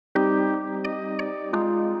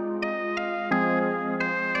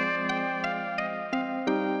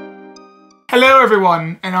Hello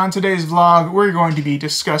everyone, and on today's vlog we're going to be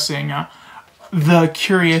discussing The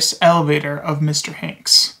Curious Elevator of Mr.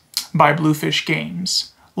 Hincks by Bluefish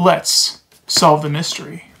Games. Let's solve the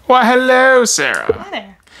mystery. Well, hello Sarah. Hi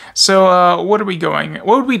there. So what would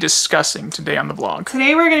we be discussing today on the vlog?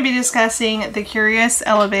 Today we're going to be discussing The Curious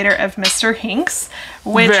Elevator of Mr. Hincks,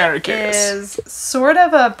 which is sort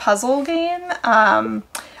of a puzzle game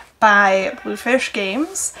by Bluefish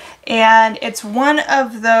Games, and it's one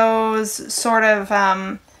of those sort of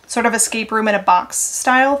escape room in a box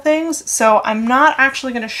style things. So I'm not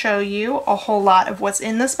actually going to show you a whole lot of what's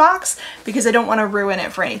in this box because I don't want to ruin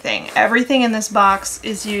it for anything. Everything in this box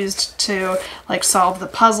is used to like solve the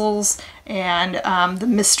puzzles and the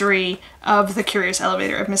mystery of The Curious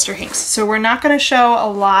Elevator of Mr. Hincks. So we're not going to show a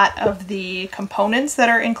lot of the components that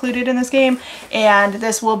are included in this game, and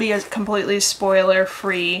this will be a completely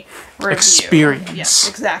spoiler-free review. Experience. Yes,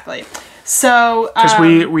 exactly. So, because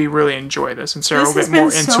we really enjoy this, and Sarah will get more into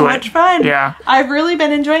it. This has been so much fun. Yeah, I've really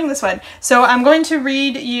been enjoying this one. So I'm going to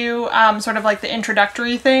read you sort of like the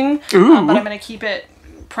introductory thing, but I'm going to keep it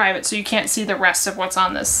private so you can't see the rest of what's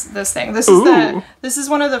on this thing. This is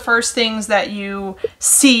one of the first things that you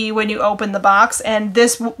see when you open the box, and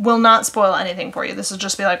this will not spoil anything for you. This will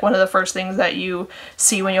just be like one of the first things that you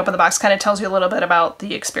see when you open the box. Kind of tells you a little bit about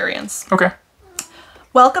the experience. Okay.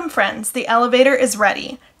 Welcome, friends. The elevator is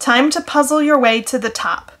ready. Time to puzzle your way to the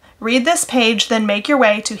top. Read this page, then make your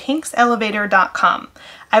way to hinkselevator.com.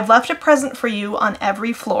 I've left a present for you on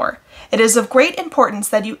every floor. It is of great importance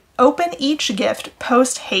that you open each gift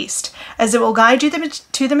post-haste, as it will guide you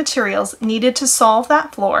to the materials needed to solve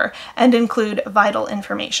that floor and include vital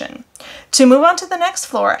information. To move on to the next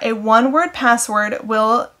floor, a one-word password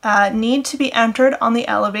will need to be entered on the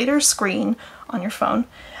elevator screen on your phone.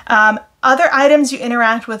 Other items you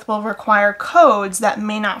interact with will require codes that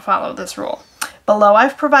may not follow this rule. Below,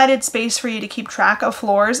 I've provided space for you to keep track of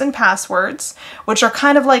floors and passwords, which are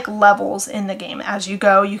kind of like levels in the game. As you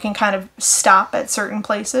go, you can kind of stop at certain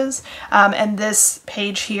places, and this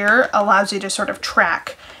page here allows you to sort of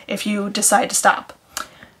track if you decide to stop.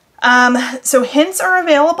 So hints are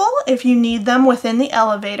available if you need them within the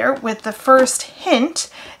elevator, with the first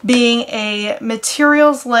hint being a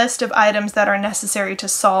materials list of items that are necessary to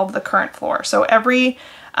solve the current floor. So every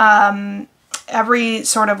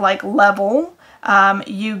sort of like level,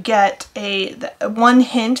 you get one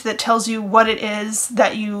hint that tells you what it is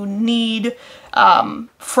that you need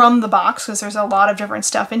from the box, because there's a lot of different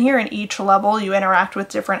stuff in here. In each level you interact with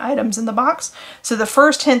different items in the box. So the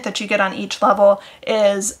first hint that you get on each level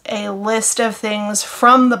is a list of things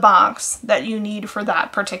from the box that you need for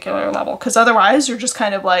that particular level, because otherwise you're just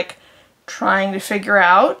kind of like trying to figure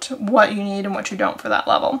out what you need and what you don't for that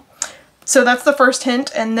level. So that's the first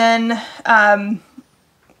hint, and then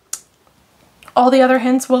all the other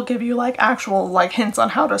hints will give you like actual like hints on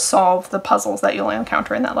how to solve the puzzles that you'll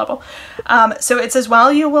encounter in that level. So it says,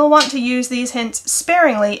 while you will want to use these hints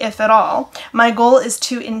sparingly, if at all, my goal is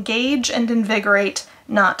to engage and invigorate,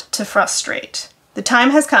 not to frustrate. The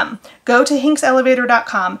time has come. Go to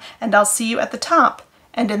hinkselevator.com and I'll see you at the top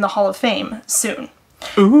and in the Hall of Fame soon.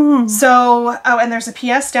 Ooh. So, oh, and there's a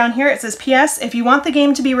PS down here. It says, PS, if you want the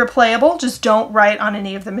game to be replayable, just don't write on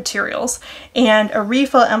any of the materials. And a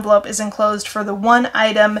refill envelope is enclosed for the one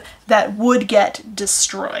item that would get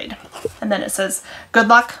destroyed. And then it says, good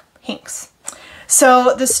luck, Hincks.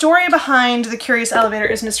 So the story behind The Curious Elevator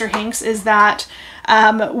is Mr. Hincks is that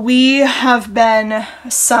we have been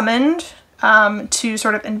summoned to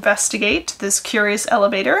sort of investigate this curious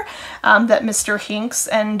elevator that Mr. Hincks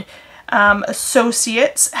and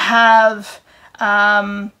associates have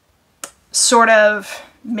sort of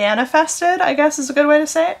manifested, I guess is a good way to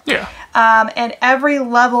say it. Yeah. And every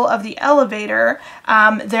level of the elevator,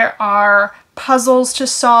 there are puzzles to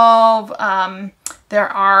solve, there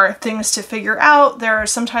are things to figure out,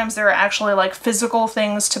 sometimes there are actually like physical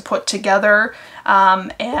things to put together,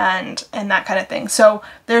 and that kind of thing. So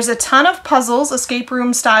there's a ton of puzzles, escape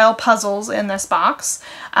room style puzzles in this box,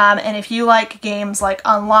 and if you like games like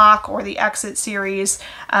Unlock or the Exit series,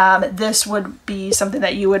 this would be something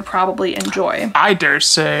that you would probably enjoy. I dare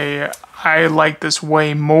say I like this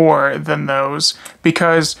way more than those,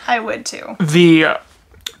 because I would too. The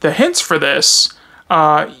hints for this,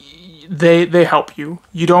 they help you.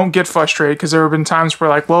 You don't get frustrated, because there have been times where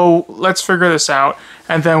like, well, let's figure this out,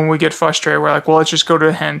 and then when we get frustrated, we're like, well, let's just go to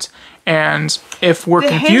the hint. And if we're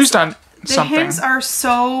confused on something, the hints are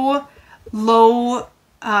so low,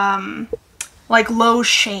 like low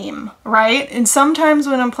shame, right? And sometimes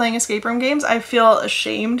when I'm playing escape room games, I feel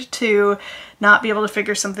ashamed to not be able to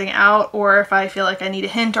figure something out, or if I feel like I need a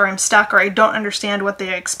hint or I'm stuck or I don't understand what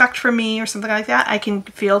they expect from me or something like that, I can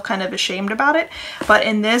feel kind of ashamed about it. But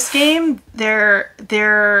in this game, they're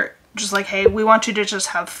just like, hey, we want you to just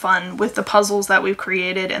have fun with the puzzles that we've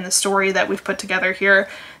created and the story that we've put together here.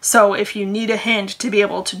 So if you need a hint to be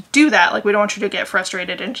able to do that, like, we don't want you to get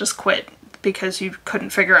frustrated and just quit because you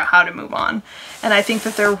couldn't figure out how to move on. And I think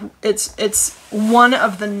that it's one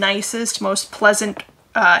of the nicest, most pleasant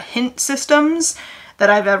hint systems that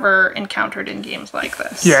I've ever encountered in games like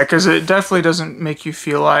this. Yeah, because it definitely doesn't make you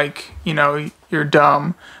feel like, you know, you're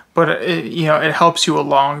dumb, but it helps you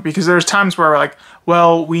along, because there's times where we're like,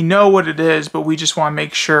 well, we know what it is, but we just want to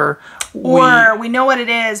make sure we know what it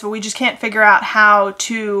is, but we just can't figure out how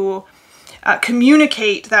to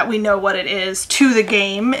communicate that we know what it is to the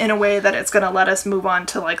game in a way that it's going to let us move on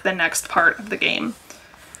to, like, the next part of the game.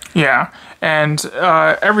 Yeah, and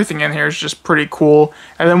everything in here is just pretty cool.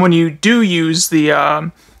 And then when you do use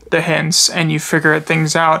the hints and you figure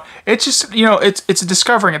things out, it's just, you know, it's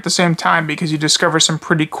discovering at the same time, because you discover some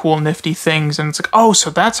pretty cool, nifty things, and it's like, oh, so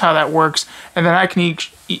that's how that works. And then I can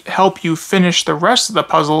help you finish the rest of the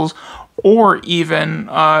puzzles, or even,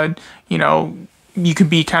 you know, you can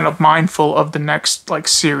be kind of mindful of the next, like,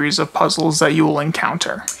 series of puzzles that you will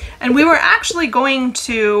encounter. And we were actually going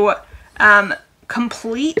to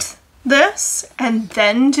complete this and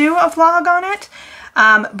then do a vlog on it.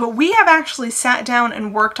 But we have actually sat down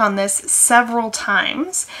and worked on this several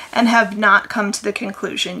times and have not come to the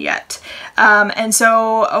conclusion yet. And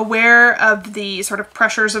so, aware of the sort of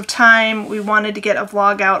pressures of time, we wanted to get a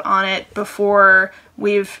vlog out on it before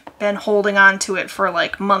we've been holding on to it for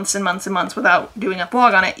like months and months and months without doing a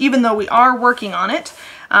vlog on it, even though we are working on it.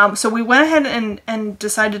 So we went ahead and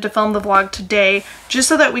decided to film the vlog today just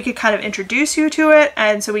so that we could kind of introduce you to it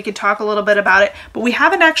and so we could talk a little bit about it. But we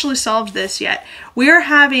haven't actually solved this yet. We're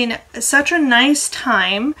having such a nice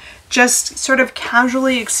time just sort of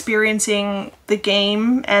casually experiencing the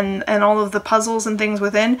game and all of the puzzles and things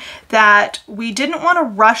within, that we didn't want to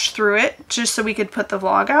rush through it just so we could put the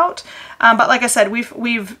vlog out. But like I said,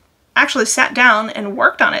 we've actually sat down and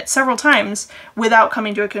worked on it several times without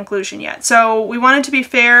coming to a conclusion yet. So we wanted to be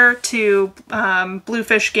fair to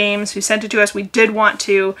Bluefish Games, who sent it to us. We did want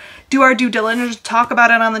to do our due diligence, talk about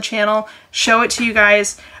it on the channel, show it to you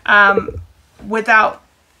guys without,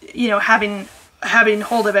 you know, having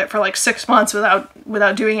hold of it for like 6 months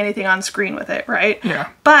without doing anything on screen with it, right? Yeah.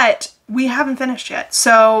 But we haven't finished yet.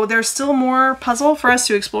 So there's still more puzzle for us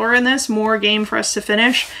to explore in this, more game for us to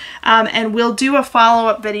finish. And we'll do a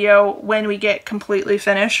follow-up video when we get completely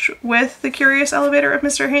finished with The Curious Elevator of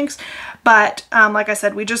Mr. Hincks. But like I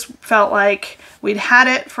said, we just felt like we'd had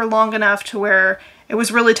it for long enough to where it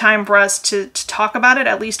was really time for us to talk about it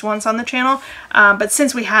at least once on the channel. But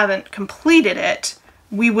since we haven't completed it,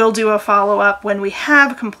 we will do a follow-up when we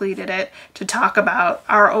have completed it to talk about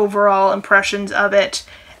our overall impressions of it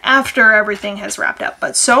after everything has wrapped up.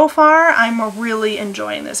 But so far, I'm really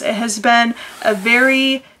enjoying this. It has been a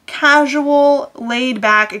very casual,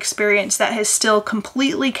 laid-back experience that has still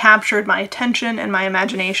completely captured my attention and my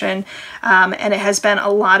imagination, and it has been a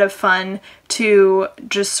lot of fun to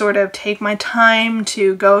just sort of take my time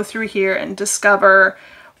to go through here and discover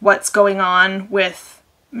what's going on with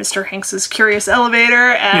Mr. Hinks's Curious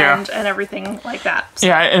Elevator and everything like that. So.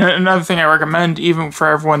 Yeah, and another thing I recommend, even for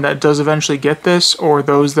everyone that does eventually get this, or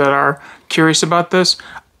those that are curious about this,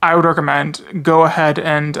 I would recommend go ahead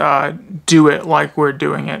and do it like we're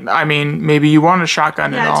doing it. I mean, maybe you want to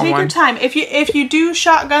shotgun it all in one. Yeah, take your time. If you do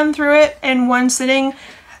shotgun through it in one sitting,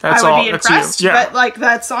 I would be impressed. Yeah. But like,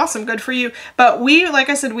 that's awesome. Good for you. But we, like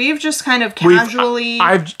I said, we've just kind of casually.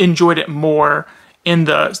 I've enjoyed it more in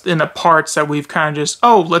the parts that we've kind of just,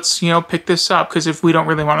 oh, let's, you know, pick this up, because if we don't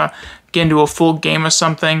really want to get into a full game of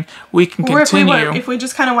something, we can continue. If we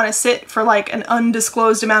just kind of want to sit for like an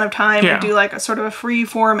undisclosed amount of time and do like a sort of a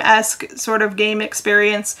free-form-esque sort of game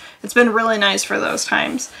experience, it's been really nice for those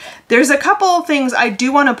times. There's a couple of things I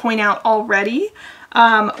do want to point out already.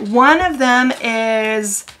 One of them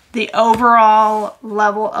is the overall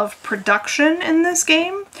level of production in this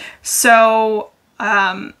game. So,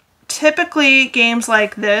 typically games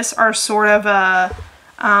like this are sort of a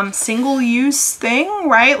single-use thing,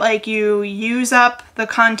 right? Like, you use up the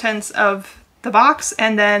contents of the box,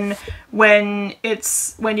 and then when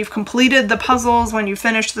you've completed the puzzles, when you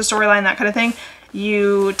finished the storyline, that kind of thing,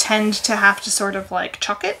 you tend to have to sort of like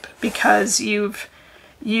chuck it because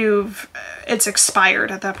it's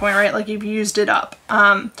expired at that point, right? Like, you've used it up.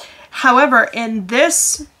 However, in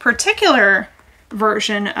this particular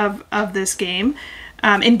version of this game,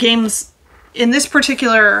 in this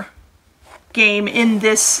particular game in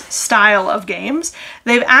this style of games.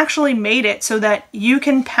 They've actually made it so that you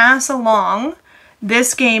can pass along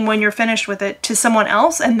this game when you're finished with it to someone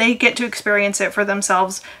else, and they get to experience it for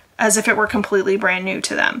themselves as if it were completely brand new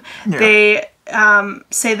to them. Yeah. They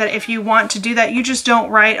say that if you want to do that, you just don't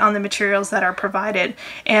write on the materials that are provided.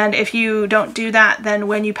 And if you don't do that, then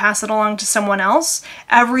when you pass it along to someone else,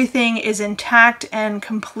 everything is intact and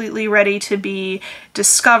completely ready to be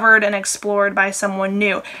discovered and explored by someone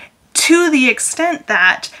new. To the extent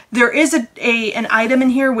that there is an item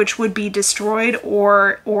in here which would be destroyed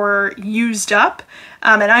or used up.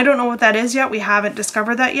 And I don't know what that is yet. We haven't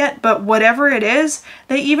discovered that yet. But whatever it is,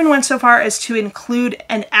 they even went so far as to include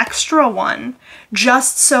an extra one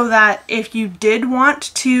just so that if you did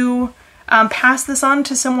want to pass this on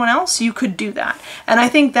to someone else, you could do that. And I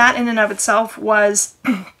think that in and of itself was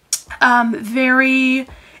very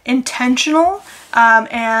intentional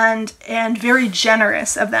and very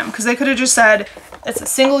generous of them, because they could have just said, it's a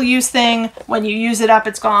single-use thing. When you use it up,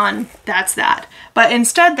 it's gone. That's that. But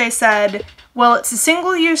instead they said, well, it's a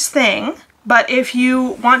single-use thing, but if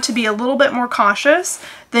you want to be a little bit more cautious,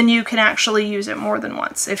 then you can actually use it more than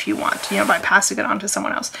once if you want, by passing it on to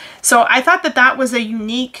someone else. So I thought that that was a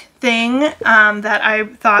unique thing that I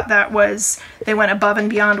thought that was, they went above and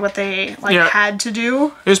beyond what they had to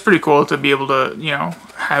do. It was pretty cool to be able to,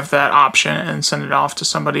 have that option and send it off to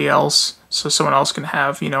somebody else so someone else can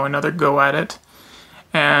have, another go at it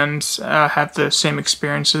and have the same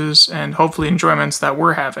experiences and hopefully enjoyments that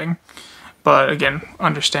we're having. But again,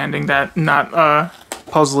 understanding that not a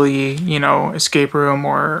puzzly, escape room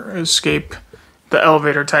or escape the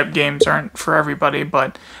elevator type games aren't for everybody.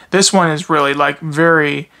 But this one is really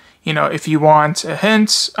very, if you want a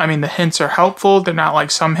hint, I mean, the hints are helpful. They're not like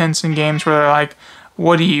some hints in games where they're like,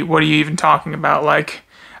 what are you even talking about? Like,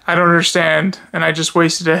 I don't understand, and I just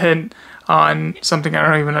wasted a hint on something I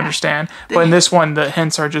don't even understand. But in this one, the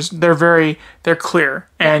hints are just, they're clear.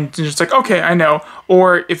 And it's like, okay, I know.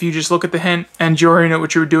 Or if you just look at the hint and you already know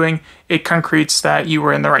what you were doing, it concretes that you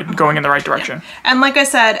were going in the right direction. Yeah. And like I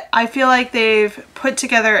said, I feel like they've put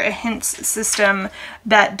together a hints system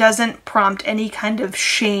that doesn't prompt any kind of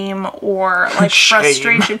shame or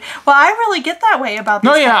frustration. Well, I really get that way about this.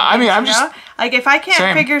 No, yeah, I mean, I'm just... Like, if I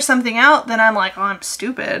can't figure something out, then I'm like, oh, I'm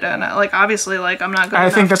stupid. And, obviously, I'm not good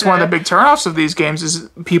I think that's one of the big turnoffs of these games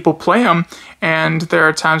is people play them, and there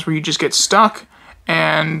are times where you just get stuck,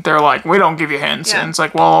 and they're like, we don't give you hints. Yeah. And it's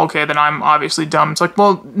like, well, okay, then I'm obviously dumb. It's like,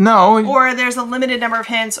 well, no. Or there's a limited number of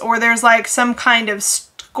hints, or there's, some kind of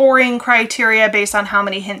scoring criteria based on how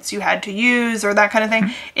many hints you had to use, or that kind of thing.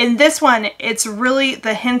 Mm-hmm. In this one, it's really,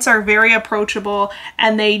 the hints are very approachable,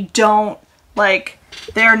 and they don't,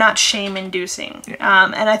 they're not shame-inducing. Yeah.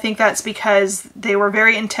 And I think that's because they were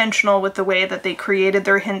very intentional with the way that they created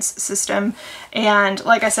their hints system. And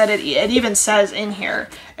like I said, it even says in here,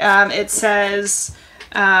 it says,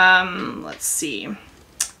 let's see,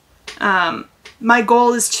 my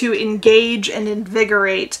goal is to engage and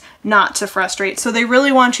invigorate, not to frustrate. So they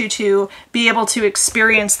really want you to be able to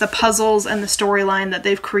experience the puzzles and the storyline that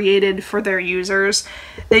they've created for their users.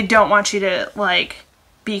 They don't want you to,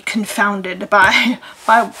 be confounded by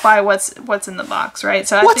what's in the box, right?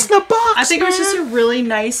 So what's in the box? I think it was just a really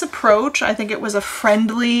nice approach. I think it was a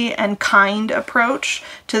friendly and kind approach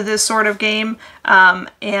to this sort of game.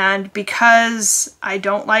 And because I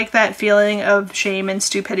don't like that feeling of shame and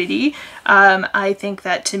stupidity, I think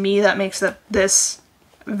that to me that makes this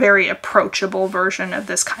very approachable version of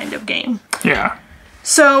this kind of game. Yeah.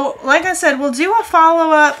 So, like I said, we'll do a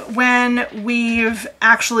follow-up when we've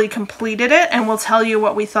actually completed it, and we'll tell you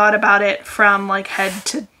what we thought about it from,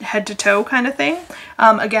 head to toe kind of thing.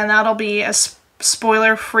 Again, that'll be a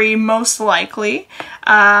spoiler-free, most likely.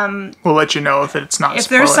 We'll let you know if it's not If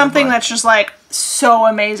there's something that's just, so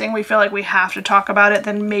amazing, we feel like we have to talk about it,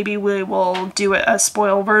 then maybe we will do a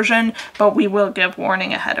spoil version, but we will give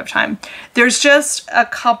warning ahead of time. There's just a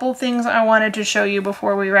couple things I wanted to show you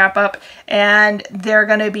before we wrap up, and they're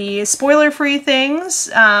going to be spoiler-free things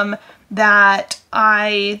that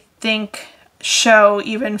I think show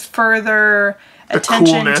even further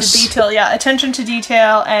attention to detail. Yeah, attention to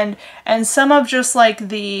detail, and some of just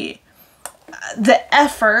the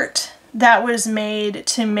effort that was made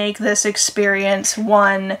to make this experience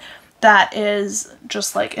one that is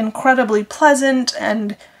just incredibly pleasant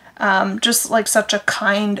and just such a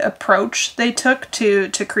kind approach they took to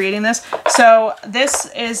creating this. So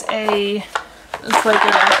this is it's a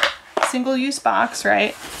single-use box,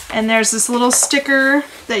 right? And there's this little sticker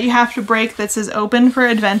that you have to break that says open for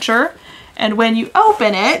adventure. And when you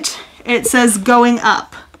open it, it says going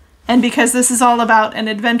up. And because this is all about an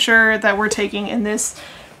adventure that we're taking in this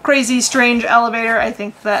crazy, strange elevator. I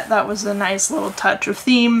think that was a nice little touch of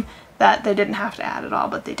theme that they didn't have to add at all,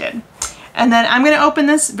 but they did. And then I'm going to open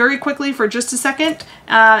this very quickly for just a second,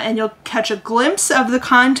 and you'll catch a glimpse of the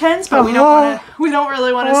contents, but we don't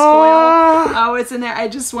really want to spoil what's in there. I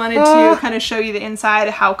just wanted to kind of show you the inside,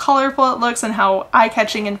 how colorful it looks, and how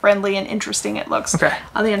eye-catching and friendly and interesting it looks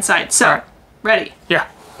on the inside. So, ready? Yeah.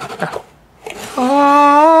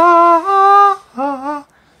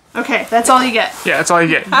 Okay, that's all you get. Yeah, that's all you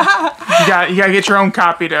get. you gotta get your own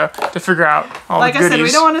copy to figure out all the goodies. Like I said,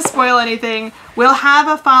 we don't want to spoil anything. We'll have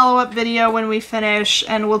a follow-up video when we finish,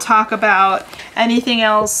 and we'll talk about anything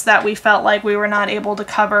else that we felt like we were not able to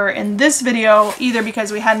cover in this video, either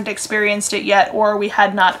because we hadn't experienced it yet or we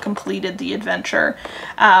had not completed the adventure.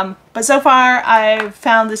 But so far, I've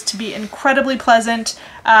found this to be incredibly pleasant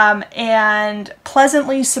and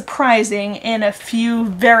pleasantly surprising in a few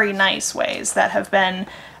very nice ways that have been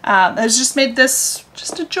has just made this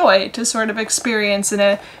just a joy to sort of experience in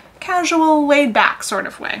a casual, laid-back sort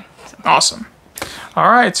of way. So. Awesome. All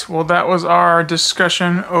right, well, that was our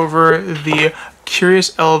discussion over the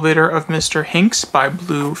Curious Elevator of Mr. Hincks by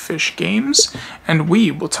Bluefish Games, and we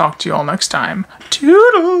will talk to you all next time.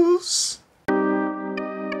 Toodles!